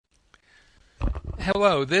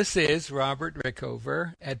Hello, this is Robert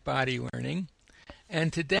Rickover at Body Learning,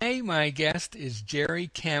 and today my guest is Jerry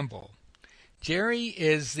Campbell. Jerry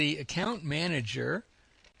is the account manager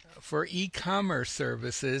for e-commerce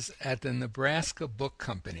services at the Nebraska Book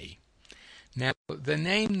Company. Now, the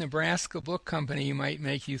name Nebraska Book Company might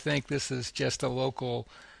make you think this is just a local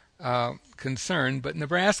concern, but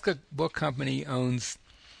Nebraska Book Company owns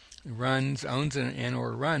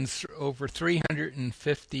or runs over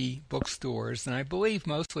 350 bookstores, and I believe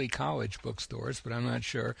mostly college bookstores, but I'm not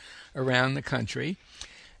sure, around the country.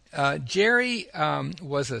 Jerry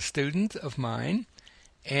was a student of mine,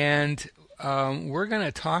 and we're going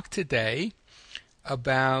to talk today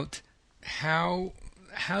about how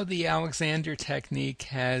the Alexander Technique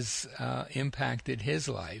has impacted his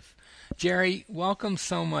life. Jerry, welcome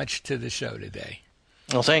so much to the show today.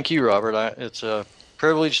 Well, thank you, Robert. It's a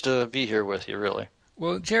privilege to be here with you, really.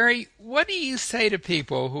 Well, Jerry, what do you say to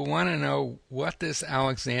people who want to know what this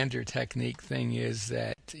Alexander Technique thing is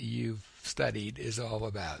that you've studied is all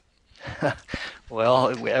about?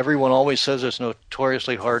 Well, everyone always says it's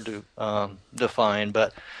notoriously hard to define,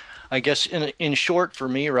 but I guess in short for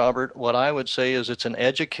me, Robert, what I would say is it's an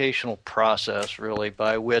educational process, really,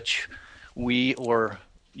 by which we or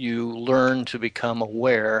you learn to become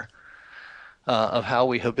aware of how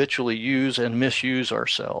we habitually use and misuse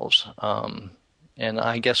ourselves. And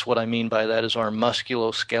I guess what I mean by that is our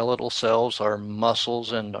musculoskeletal cells, our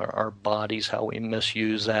muscles and our bodies, how we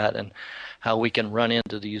misuse that and how we can run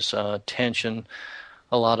into these a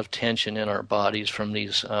lot of tension in our bodies from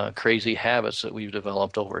these crazy habits that we've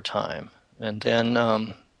developed over time. And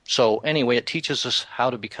then, so anyway, it teaches us how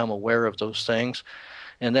to become aware of those things.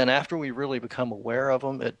 And then after we really become aware of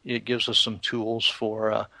them, it gives us some tools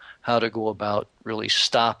for how to go about really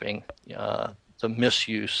stopping the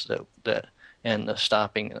misuse and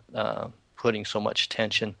stopping putting so much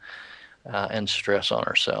tension and stress on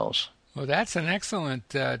ourselves. Well, that's an excellent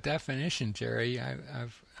definition, Jerry.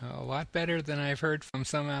 I've a lot better than I've heard from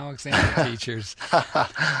some Alexander teachers.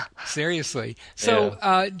 Seriously. So,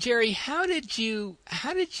 yeah. Jerry, how did you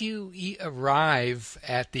arrive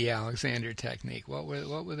at the Alexander Technique? What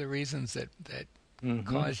were the reasons that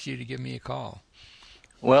caused you to give me a call?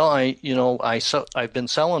 Well, I've been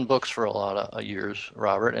selling books for a lot of years,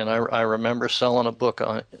 Robert, and I remember selling a book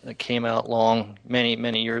that came out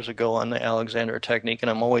many years ago on the Alexander Technique, and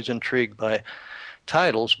I'm always intrigued by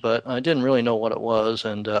titles, but I didn't really know what it was,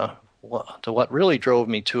 and what really drove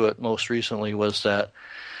me to it most recently was that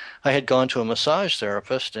I had gone to a massage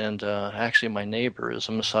therapist, and actually my neighbor is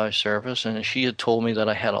a massage therapist, and she had told me that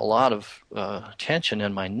I had a lot of tension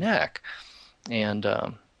in my neck, and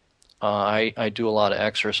I do a lot of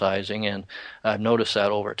exercising, and I've noticed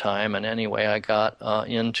that over time. And anyway, I got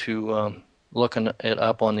into looking it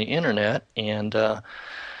up on the internet and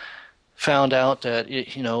found out that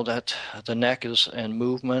that the neck and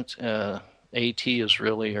movement. AT is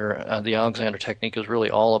really, or the Alexander Technique is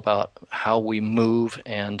really all about how we move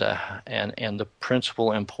and the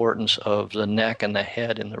principal importance of the neck and the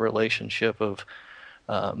head in the relationship of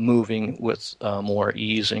moving with more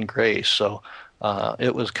ease and grace. So.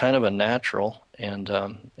 It was kind of a natural, and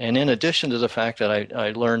in addition to the fact that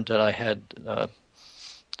I learned that I had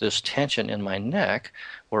this tension in my neck,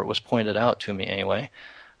 or it was pointed out to me anyway,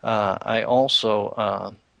 I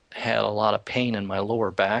also had a lot of pain in my lower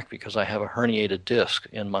back because I have a herniated disc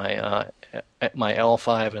in my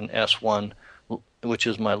L5 and S1, which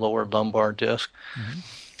is my lower lumbar disc.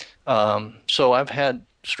 Mm-hmm. So I've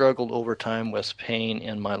struggled over time with pain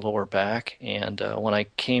in my lower back, and when I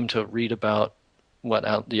came to read about what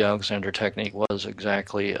the Alexander Technique was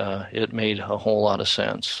exactly, it made a whole lot of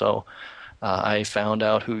sense. So I found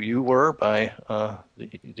out who you were by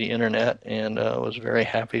the internet, and was very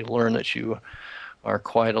happy to learn that you are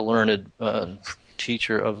quite a learned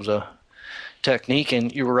teacher of the technique,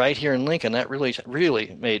 and you were right here in Lincoln. That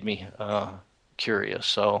really made me curious,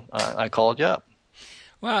 so I called you up.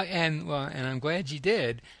 Well, and I'm glad you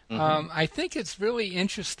did. Mm-hmm. I think it's really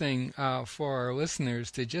interesting for our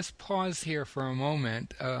listeners to just pause here for a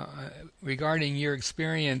moment regarding your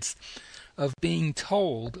experience of being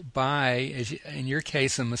told by, in your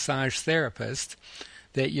case, a massage therapist,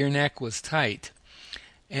 that your neck was tight.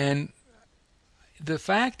 And the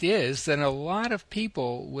fact is that a lot of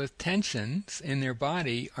people with tensions in their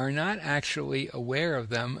body are not actually aware of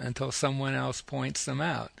them until someone else points them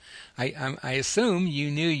out. I assume you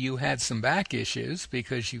knew you had some back issues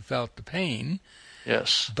because you felt the pain.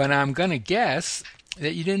 Yes. But I'm going to guess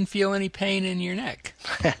that you didn't feel any pain in your neck.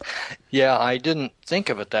 Yeah, I didn't think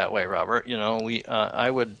of it that way, Robert.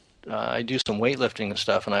 I do some weightlifting and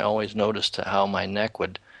stuff, and I always noticed how my neck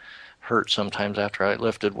would hurt sometimes after I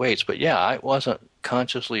lifted weights. But yeah, I wasn't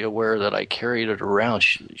consciously aware that I carried it around.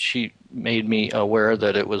 She made me aware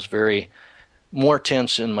that it was very more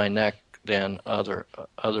tense in my neck than other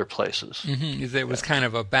places. Mm-hmm. There was kind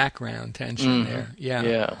of a background tension there.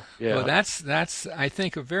 Yeah. Yeah. Well, that's I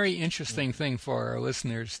think a very interesting thing for our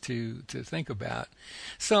listeners to think about.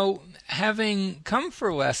 So, having come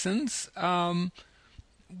for lessons,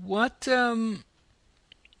 what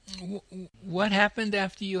what happened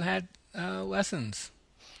after you had lessons?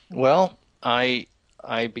 Well, I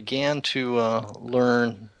began to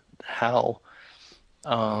learn how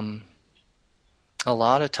a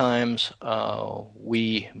lot of times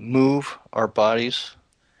we move our bodies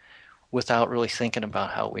without really thinking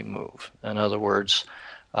about how we move. In other words,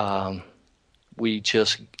 we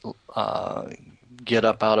just get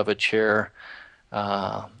up out of a chair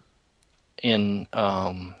and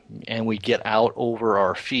we get out over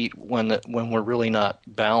our feet when we're really not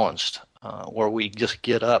balanced, or we just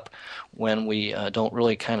get up when we don't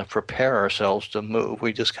really kind of prepare ourselves to move.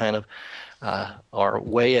 We just kind of are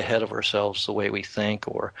way ahead of ourselves the way we think,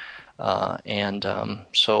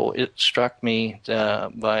 so it struck me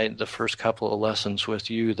by the first couple of lessons with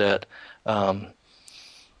you that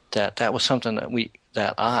that was something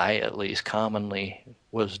that I at least commonly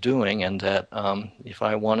was doing, and that if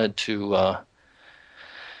I wanted to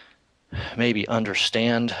maybe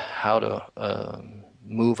understand how to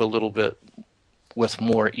move a little bit with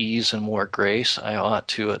more ease and more grace, I ought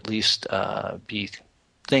to at least be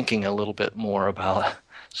thinking a little bit more about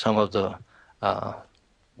some of the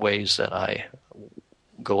ways that I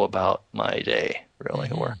go about my day, really,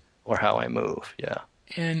 or how I move. Yeah.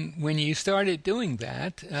 And when you started doing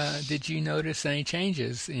that, did you notice any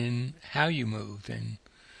changes in how you moved and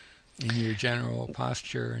in your general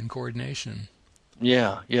posture and coordination?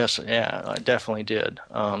 Yes, I definitely did.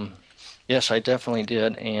 Yes, I definitely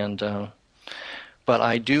did, and but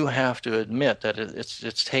I do have to admit that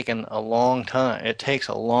it's taken a long time. It takes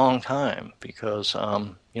a long time because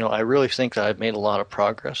I really think that I've made a lot of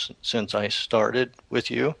progress since I started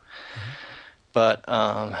with you, but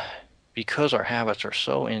because our habits are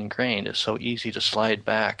so ingrained, it's so easy to slide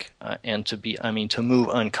back and to move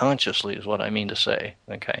unconsciously is what I mean to say.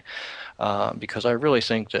 Okay. Because I really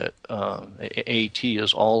think that AT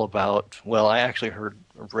is all about. Well, I actually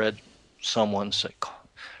read someone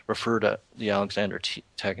refer to the Alexander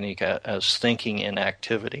technique as thinking in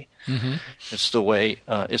activity. Mm-hmm. It's the way.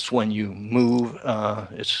 It's when you move.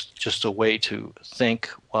 It's just a way to think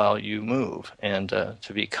while you move, and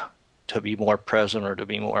to be more present, or to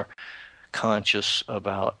be more conscious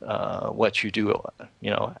about what you do.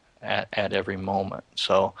 At every moment.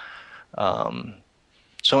 So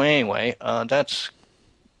anyway, that's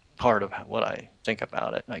part of what I think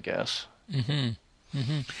about it, I guess. Mm-hmm.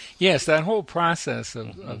 Mm-hmm. Yes, that whole process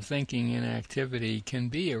of thinking in activity can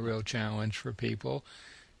be a real challenge for people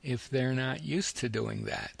if they're not used to doing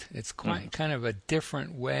that. It's quite kind of a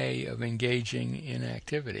different way of engaging in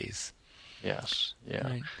activities. Yes, yeah.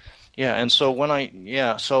 Right. Yeah, and so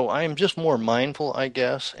so I'm just more mindful, I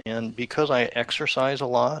guess, and because I exercise a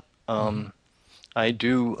lot, I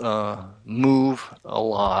do move a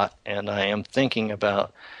lot, and I am thinking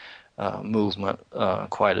about movement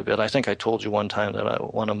quite a bit. I think I told you one time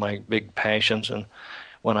that one of my big passions, and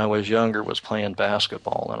when I was younger, was playing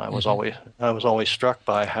basketball, and I was always struck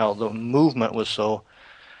by how the movement was so.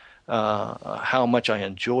 How much I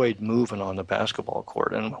enjoyed moving on the basketball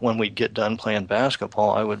court, and when we'd get done playing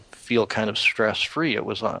basketball, I would feel kind of stress-free. It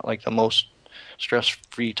was like the most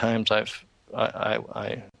stress-free times I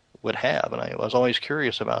would have, and I was always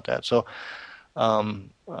curious about that. So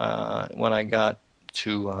when I got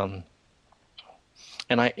to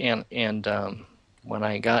when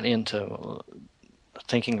I got into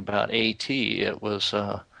thinking about AT, it was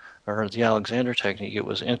or the Alexander technique. It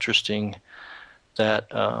was interesting that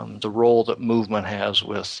the role that movement has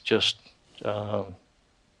with just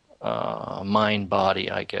mind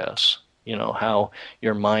body, I guess. How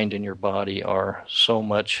your mind and your body are so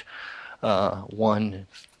much one.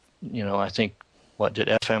 I think, what did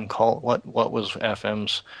FM call it? What was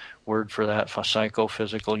FM's word for that? For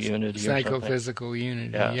psychophysical unity. Psychophysical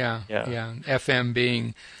unity. Yeah. FM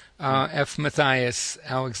being F. Matthias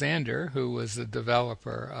Alexander, who was the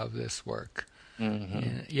developer of this work.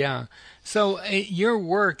 Mm-hmm. Yeah. So your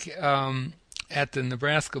work at the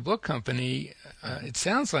Nebraska Book Company, it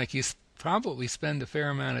sounds like you probably spend a fair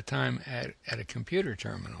amount of time at a computer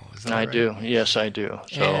terminal. Is that right? I do. Yes, I do.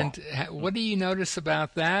 So, and what do you notice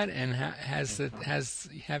about that? And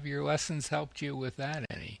have your lessons helped you with that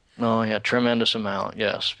any? Oh, yeah, tremendous amount.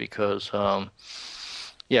 Yes, because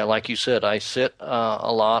Yeah, like you said, I sit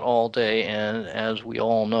a lot all day, and as we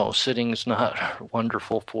all know, sitting's not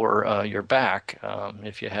wonderful for your back.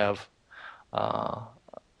 If you have uh,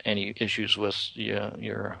 any issues with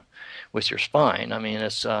your spine, I mean, I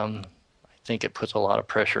think it puts a lot of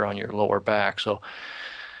pressure on your lower back. So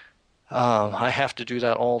I have to do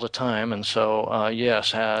that all the time, and so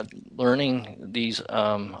yes, learning these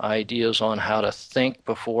ideas on how to think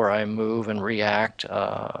before I move and react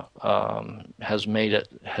has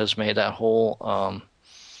made that whole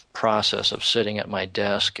process of sitting at my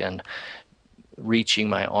desk and reaching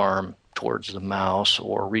my arm towards the mouse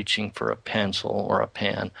or reaching for a pencil or a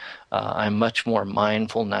pen. I'm much more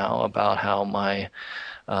mindful now about how my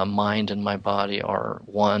mind and my body are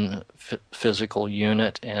one physical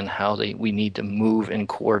unit, and how we need to move in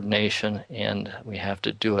coordination, and we have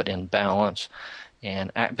to do it in balance.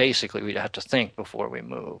 And basically, we have to think before we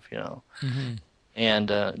move, you know. Mm-hmm.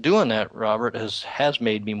 And doing that, Robert, has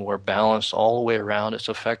made me more balanced all the way around. It's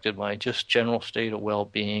affected my just general state of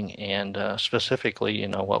well-being, and specifically, you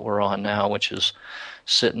know, what we're on now, which is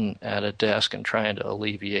sitting at a desk and trying to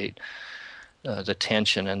alleviate the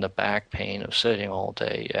tension and the back pain of sitting all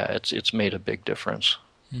day. Yeah, it's made a big difference.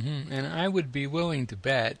 Mm-hmm. And I would be willing to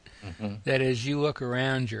bet that as you look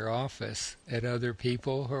around your office at other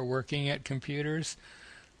people who are working at computers,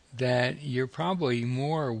 that you're probably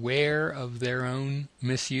more aware of their own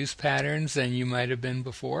misuse patterns than you might have been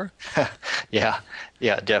before. Yeah,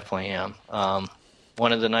 definitely am.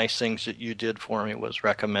 One of the nice things that you did for me was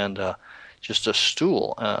recommend just a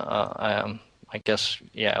stool. I guess,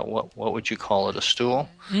 yeah, what would you call it, a stool?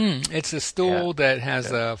 It's a stool that has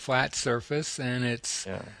a flat surface, and it's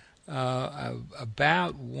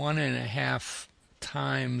about 1.5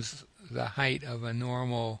 times the height of a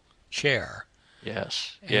normal chair.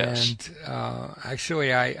 Yes. And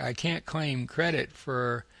actually, I can't claim credit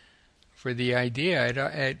for the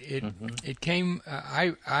idea. It came.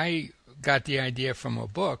 I got the idea from a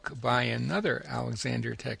book by another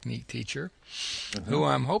Alexander Technique teacher, who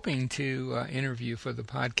I'm hoping to interview for the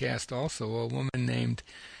podcast also, a woman named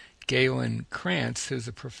Galen Krantz, who's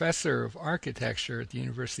a professor of architecture at the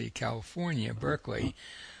University of California, Berkeley,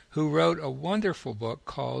 who wrote a wonderful book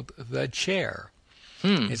called The Chair.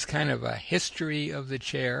 It's kind of a history of the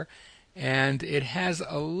chair, and it has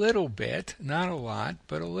a little bit, not a lot,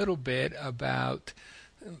 but a little bit about...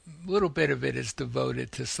 A little bit of it is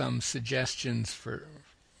devoted to some suggestions for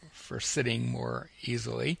sitting more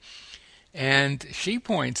easily. And she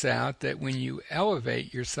points out that when you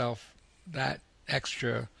elevate yourself that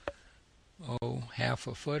extra, half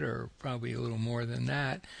a foot or probably a little more than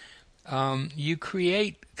that, you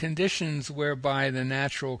create conditions whereby the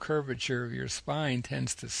natural curvature of your spine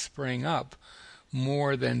tends to spring up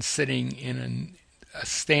more than sitting in a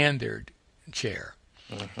standard chair.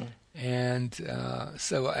 And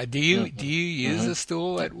so, do you use a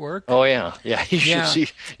stool at work? Oh yeah.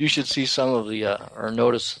 You should see some of the or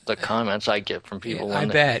notice the comments I get from people. Yeah, I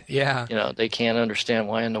bet. Yeah. You know, they can't understand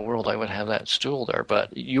why in the world I would have that stool there.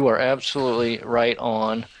 But you are absolutely right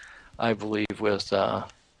on, I believe, with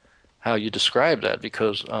how you describe that,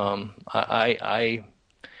 because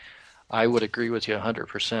I would agree with you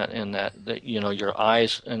 100% in that you know, your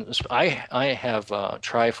eyes, and I have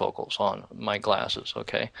trifocals on my glasses,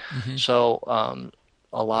 okay? So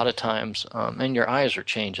a lot of times, and your eyes are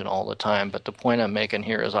changing all the time, but the point I'm making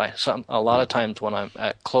here is a lot of times when I'm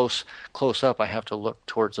at close up, I have to look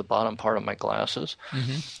towards the bottom part of my glasses.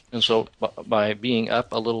 And so by being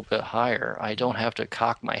up a little bit higher, I don't have to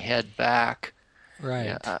cock my head back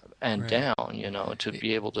and down, you know, to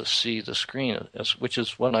be able to see the screen, which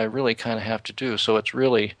is what I really kind of have to do. So it's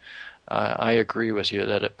really, I agree with you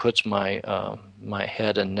that it puts my my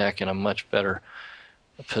head and neck in a much better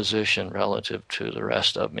position relative to the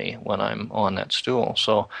rest of me when I'm on that stool.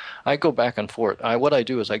 So I go back and forth. What I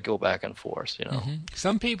do is I go back and forth, you know.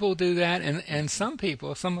 Some people do that, and some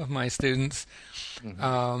of my students, you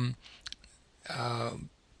know,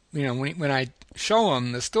 when I show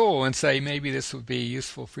them the stool and say maybe this would be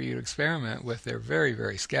useful for you to experiment with, they're very,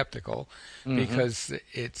 very skeptical because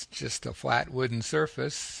it's just a flat wooden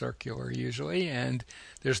surface, circular usually, and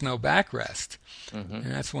there's no backrest. And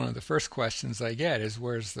that's one of the first questions I get is,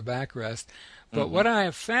 where's the backrest? But what I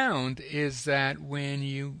have found is that when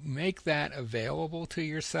you make that available to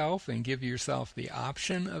yourself and give yourself the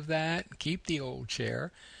option of that, keep the old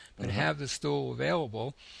chair, but have the stool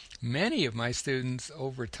available, many of my students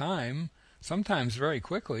over time, sometimes very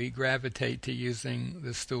quickly, gravitate to using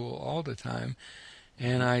the stool all the time.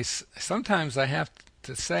 And sometimes I have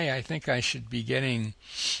to say I think I should be getting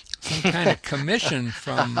some kind of commission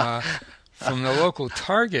from from the local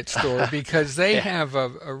Target store because they have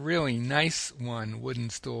a really nice wooden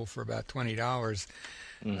stool for about $20,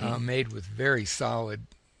 made with very solid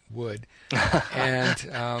wood.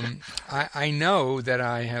 And I know that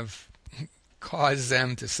I have caused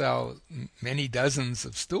them to sell many dozens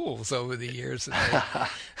of stools over the years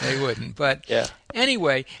that they wouldn't. But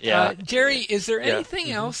anyway, Jerry, is there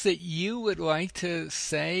anything else that you would like to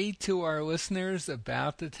say to our listeners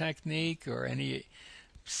about the technique, or any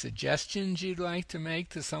suggestions you'd like to make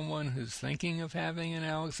to someone who's thinking of having an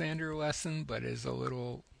Alexander lesson but is a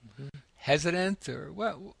little hesitant, or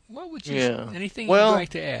what would you anything you'd like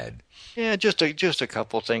to add? Yeah, just a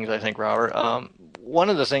couple of things, I think, Robert.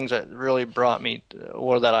 One of the things that really brought me,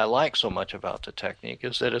 or that I like so much about the technique,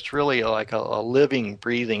 is that it's really like a living,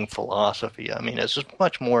 breathing philosophy. I mean, it's just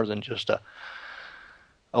much more than just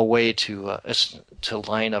a way to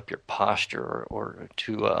line up your posture or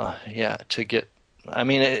to get. I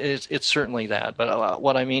mean, it's certainly that, but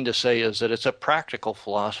what I mean to say is that it's a practical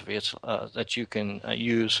philosophy. It's that you can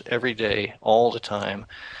use every day, all the time,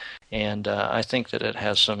 and I think that it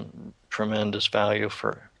has some tremendous value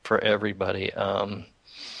for everybody.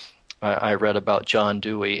 I read about John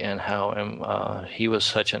Dewey and how he was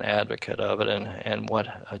such an advocate of it, and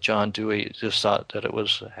what John Dewey just thought that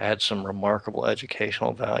it had some remarkable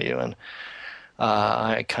educational value, and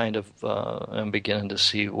I kind of am beginning to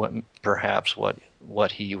see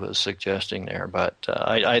what he was suggesting there. But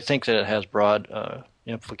I think that it has broad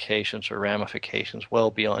implications or ramifications well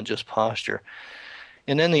beyond just posture.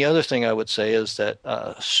 And then the other thing I would say is that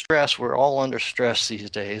stress, we're all under stress these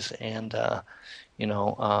days, and AT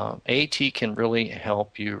can really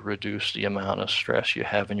help you reduce the amount of stress you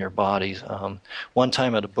have in your bodies. One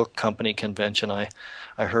time at a book company convention, I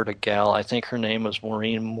heard a gal, I think her name was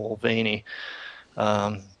Maureen Mulvaney,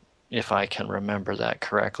 if I can remember that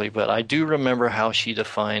correctly, but I do remember how she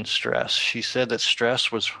defined stress. She said that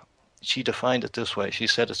she defined it this way. She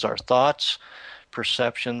said it's our thoughts,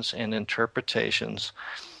 perceptions, and interpretations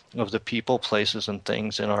of the people, places, and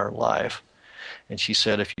things in our life. And she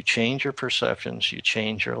said if you change your perceptions, you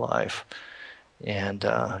change your life. And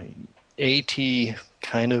AT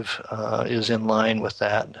kind of is in line with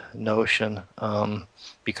that notion,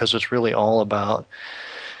 because it's really all about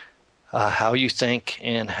how you think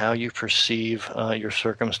and how you perceive your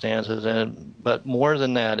circumstances, but more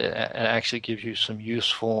than that, it actually gives you some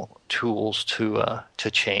useful tools to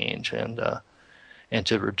change and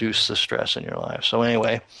to reduce the stress in your life. So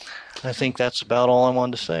anyway, I think that's about all I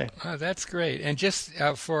wanted to say. Oh, that's great. And just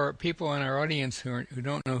for people in our audience who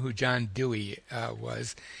don't know who John Dewey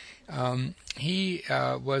was, he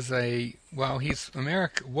was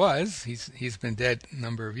he's been dead a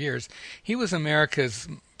number of years. He was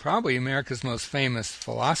probably America's most famous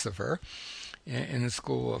philosopher in the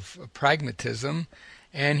school of pragmatism,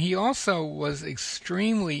 and he also was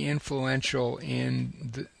extremely influential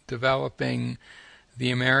in developing the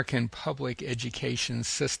American public education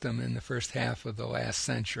system in the first half of the last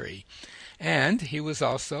century. And he was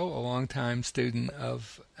also a longtime student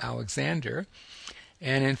of Alexander,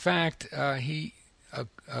 and in fact he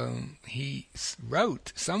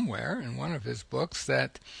wrote somewhere in one of his books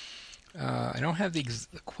that I don't have the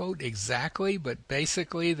quote exactly, but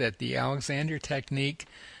basically that the Alexander technique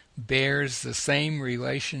bears the same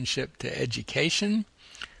relationship to education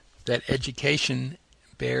that education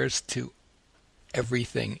bears to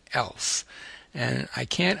everything else. And I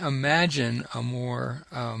can't imagine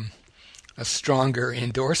a stronger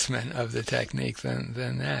endorsement of the technique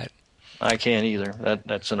than that. I can't either.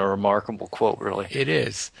 That's a remarkable quote, really. It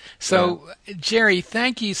is. So, Jerry,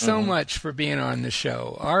 thank you so much for being on the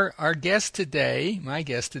show. Our guest today, my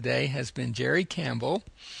guest today, has been Jerry Campbell,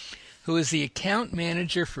 who is the account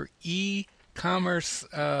manager for e-commerce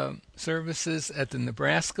services at the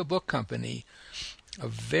Nebraska Book Company, a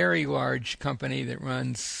very large company that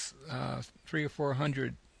runs 300 or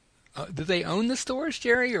 400. Do they own the stores,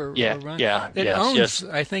 Jerry? Or run? It owns,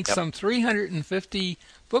 I think, some 350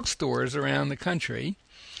 bookstores around the country.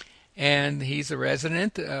 And he's a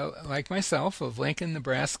resident, like myself, of Lincoln,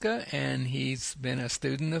 Nebraska, and he's been a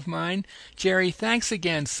student of mine. Jerry, thanks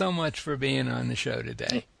again so much for being on the show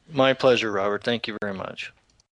today. My pleasure, Robert. Thank you very much.